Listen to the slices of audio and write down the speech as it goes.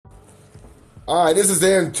Hi, this is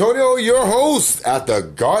Antonio, your host at the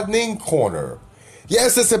Gardening Corner.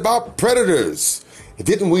 Yes, it's about predators.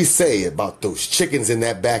 Didn't we say about those chickens in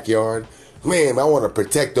that backyard? Man, I want to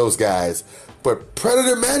protect those guys. But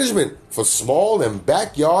predator management for small and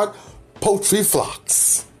backyard poultry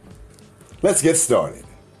flocks. Let's get started.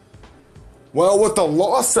 Well, with the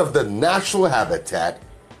loss of the natural habitat,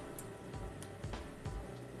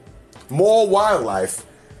 more wildlife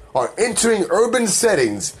are entering urban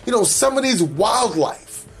settings. You know, some of these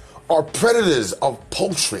wildlife are predators of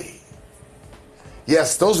poultry.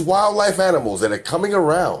 Yes, those wildlife animals that are coming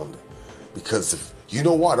around because you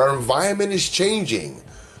know what? Our environment is changing.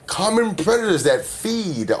 Common predators that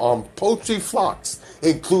feed on poultry flocks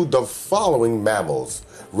include the following mammals,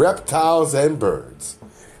 reptiles, and birds.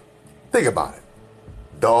 Think about it.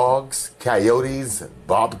 Dogs, coyotes,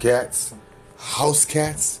 bobcats, house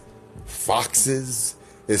cats, foxes,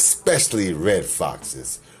 especially red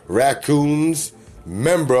foxes, raccoons,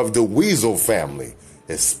 member of the weasel family,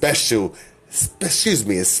 especially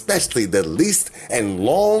the least and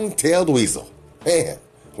long-tailed weasel. Man,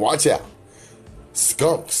 watch out.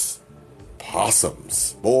 Skunks,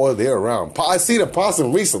 possums, boy, they're around. I seen a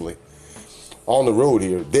possum recently on the road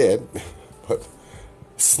here, dead. But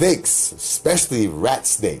snakes, especially rat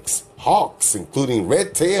snakes, hawks, including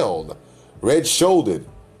red-tailed, red-shouldered,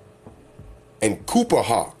 and Cooper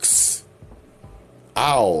hawks,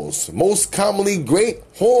 owls, most commonly great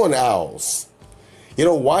horned owls. You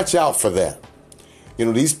know, watch out for that. You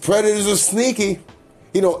know, these predators are sneaky.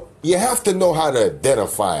 You know, you have to know how to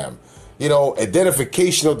identify them. You know,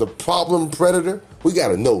 identification of the problem predator, we got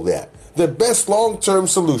to know that. The best long-term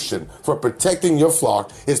solution for protecting your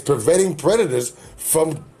flock is preventing predators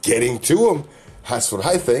from getting to them. That's what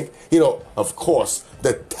I think. You know, of course,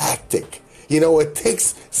 the tactic. You know, it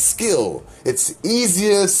takes skill. It's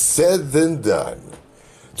easier said than done.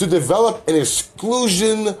 To develop an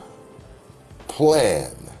exclusion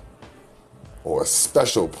plan or a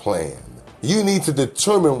special plan, you need to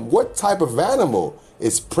determine what type of animal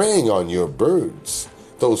is preying on your birds,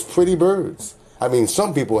 those pretty birds. I mean,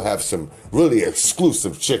 some people have some really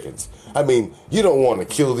exclusive chickens. I mean, you don't want to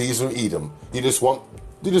kill these or eat them. You just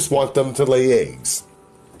want them to lay eggs.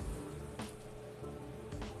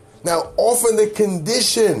 Now, often the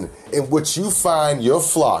condition in which you find your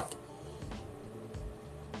flock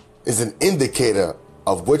is an indicator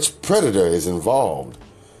of which predator is involved.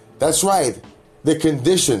 That's right, the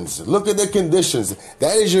conditions. Look at the conditions.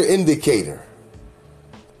 That is your indicator.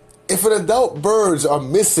 If an adult birds are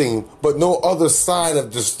missing but no other sign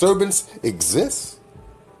of disturbance exists,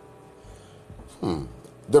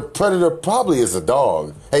 the predator probably is a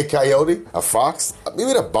dog, a coyote, a fox,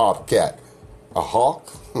 maybe a bobcat, a hawk.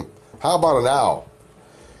 How about an owl?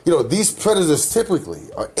 You know, these predators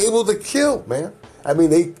typically are able to kill, man. I mean,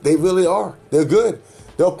 they really are. They're good.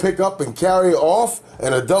 They'll pick up and carry off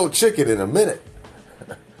an adult chicken in a minute.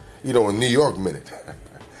 You know, a New York minute.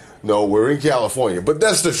 No, we're in California, but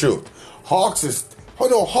that's the truth.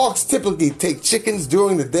 Hawks typically take chickens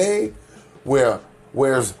during the day,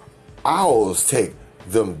 whereas owls take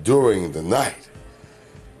them during the night.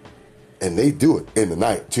 And they do it in the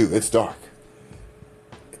night too. It's dark.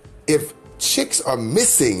 If chicks are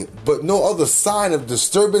missing but no other sign of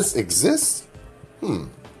disturbance exists,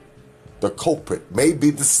 the culprit may be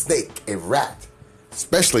the snake, a rat,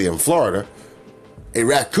 especially in Florida, a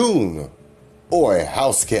raccoon, or a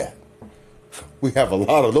house cat. We have a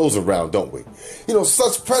lot of those around, don't we? You know,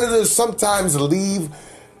 such predators sometimes leave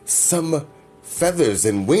some feathers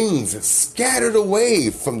and wings scattered away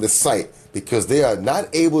from the site because they are not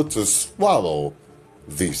able to swallow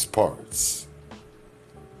these parts.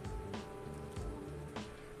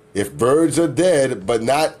 If birds are dead but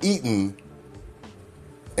not eaten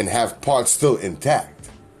and have parts still intact,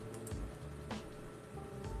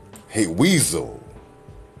 a weasel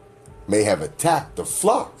may have attacked the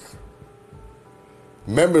flock.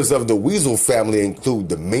 Members of the weasel family include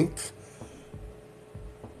the mink,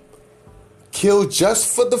 killed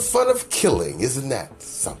just for the fun of killing. Isn't that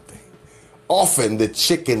something? Often the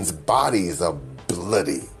chicken's bodies are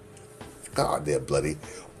bloody. God, they're bloody.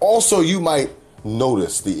 Also, you might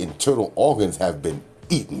notice the internal organs have been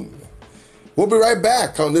eaten. We'll be right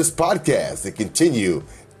back on this podcast to continue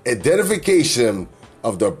identification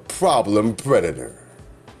of the problem predator.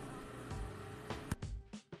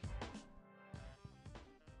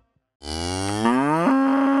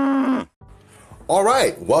 All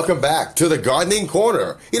right, welcome back to the Gardening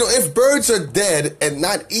Corner. You know, if birds are dead and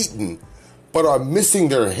not eaten, but are missing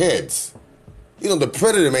their heads, you know, the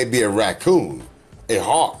predator may be a raccoon, a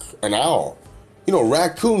hawk, an owl. You know,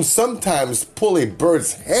 raccoons sometimes pull a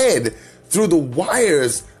bird's head through the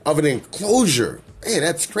wires of an enclosure. Man,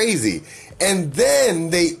 that's crazy. And then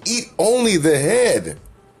they eat only the head.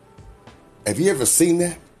 Have you ever seen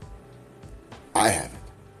that? I haven't.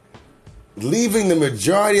 Leaving the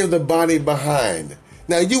majority of the body behind.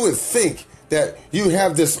 Now, you would think that you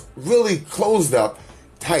have this really closed up,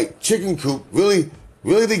 tight chicken coop, really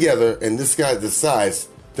together, and this guy decides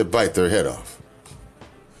to bite their head off.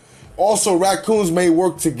 Also, raccoons may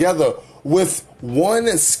work together with one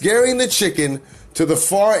scaring the chicken to the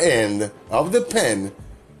far end of the pen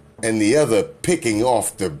and the other picking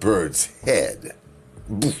off the bird's head.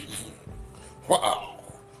 Wow,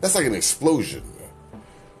 that's like an explosion.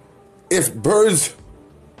 If birds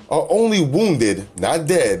are only wounded, not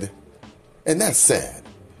dead, and that's sad,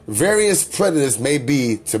 various predators may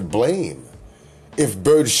be to blame. If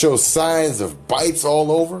birds show signs of bites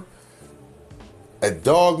all over, a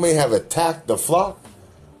dog may have attacked the flock.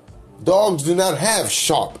 Dogs do not have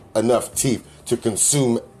sharp enough teeth to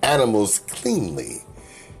consume animals cleanly.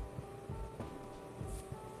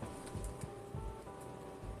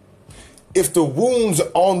 If the wounds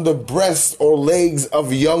on the breast or legs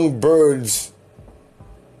of young birds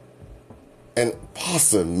and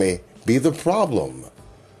possum may be the problem.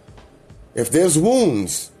 If there's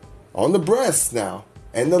wounds on the breast now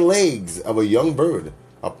and the legs of a young bird,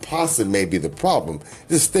 a possum may be the problem.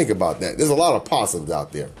 Just think about that. There's a lot of possums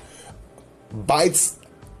out there. Bites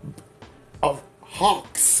of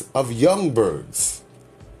hawks of young birds.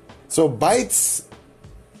 So bites,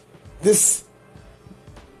 this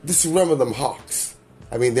remember them hawks.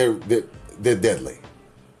 I mean, they're deadly.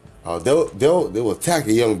 They will attack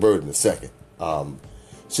a young bird in a second.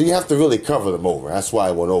 So you have to really cover them over. That's why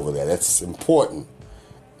I went over that. That's important.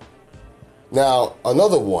 Now,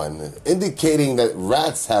 another one indicating that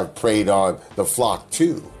rats have preyed on the flock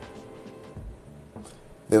too.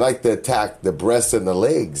 They like to attack the breast and the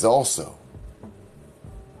legs also.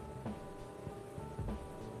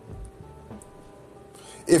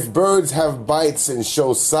 If birds have bites and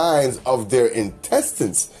show signs of their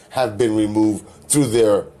intestines have been removed through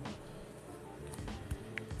their...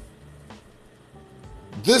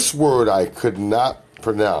 This word I could not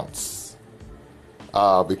pronounce.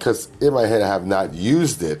 Because in my head I have not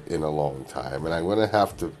used it in a long time, and I'm going to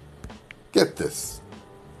have to get this.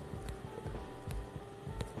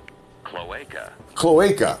 Cloaca.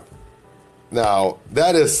 Cloaca. Now,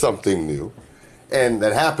 that is something new, and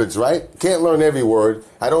that happens, right? Can't learn every word.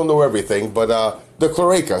 I don't know everything, but the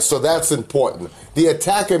cloaca, so that's important. The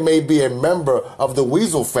attacker may be a member of the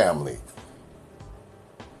weasel family.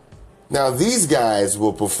 Now, these guys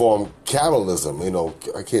will perform cannibalism. You know,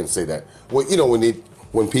 I can't say that. Well, you know,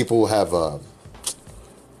 when people have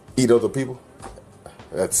eat other people,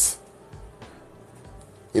 that's,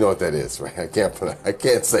 you know what that is, right? I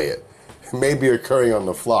can't say it. It may be occurring on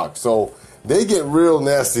the flock. So they get real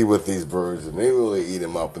nasty with these birds, and they really eat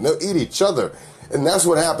them up, and they'll eat each other, and that's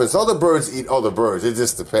what happens. Other birds eat other birds. It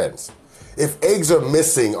just depends. If eggs are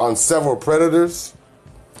missing on several predators,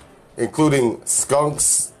 including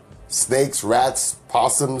skunks, snakes, rats,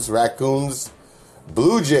 possums, raccoons,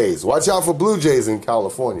 blue jays, watch out for blue jays in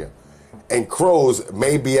California, and crows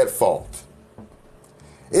may be at fault.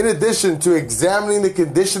 In addition to examining the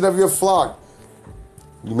condition of your flock,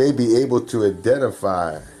 you may be able to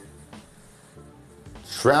identify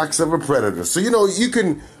tracks of a predator. So, you know, you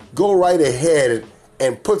can go right ahead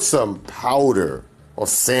and put some powder or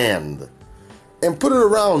sand and put it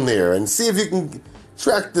around there and see if you can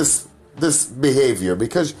track this behavior,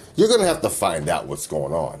 because you're going to have to find out what's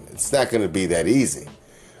going on. It's not going to be that easy.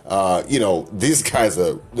 You know, these guys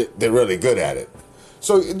they're really good at it.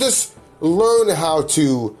 So just learn how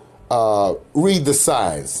to read the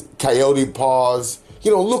signs. Coyote paws,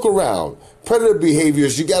 you know, look around. Predator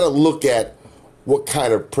behaviors, you got to look at what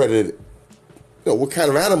kind of predator, you know, what kind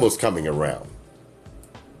of animals coming around.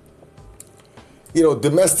 You know,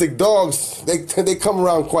 domestic dogs, they come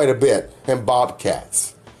around quite a bit, and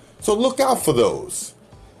bobcats. So look out for those.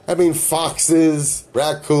 I mean, foxes,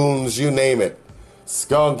 raccoons, you name it.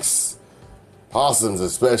 Skunks, possums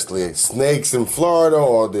especially, snakes in Florida,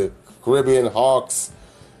 or the Caribbean hawks,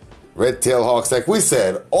 red-tailed hawks. Like we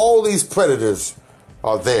said, all these predators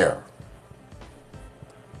are there.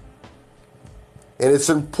 And it's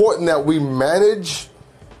important that we manage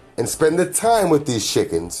and spend the time with these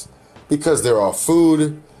chickens, because they're our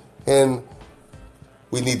food, and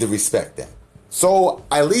we need to respect that. So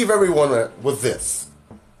I leave everyone with this.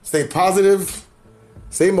 Stay positive,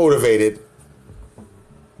 stay motivated,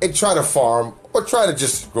 and try to farm or try to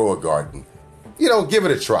just grow a garden. You know, give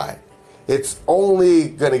it a try. It's only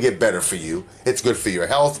going to get better for you. It's good for your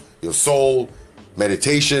health, your soul,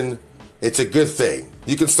 meditation. It's a good thing.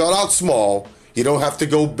 You can start out small You don't have to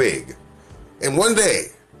go big. And one day,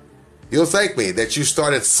 you'll thank me that you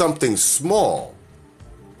started something small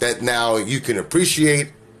that now you can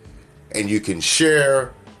appreciate and you can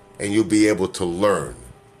share and you'll be able to learn.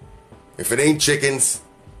 If it ain't chickens,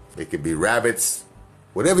 it could be rabbits,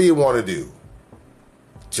 whatever you want to do.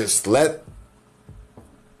 Just let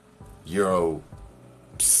your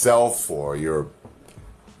self or your,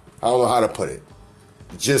 I don't know how to put it,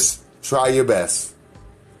 just try your best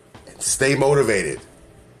and stay motivated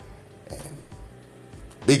and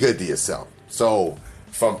be good to yourself. So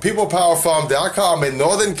from peoplepowerfarm.com in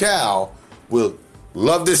Northern Cal, we'll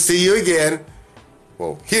love to see you again.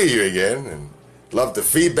 We'll hear you again and love the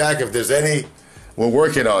feedback if there's any. We're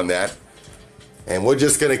working on that. And we're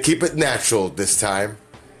just going to keep it natural this time.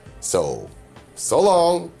 So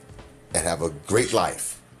long and have a great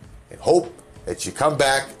life. And hope that you come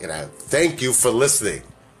back, and I thank you for listening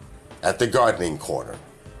at the Gardening Corner.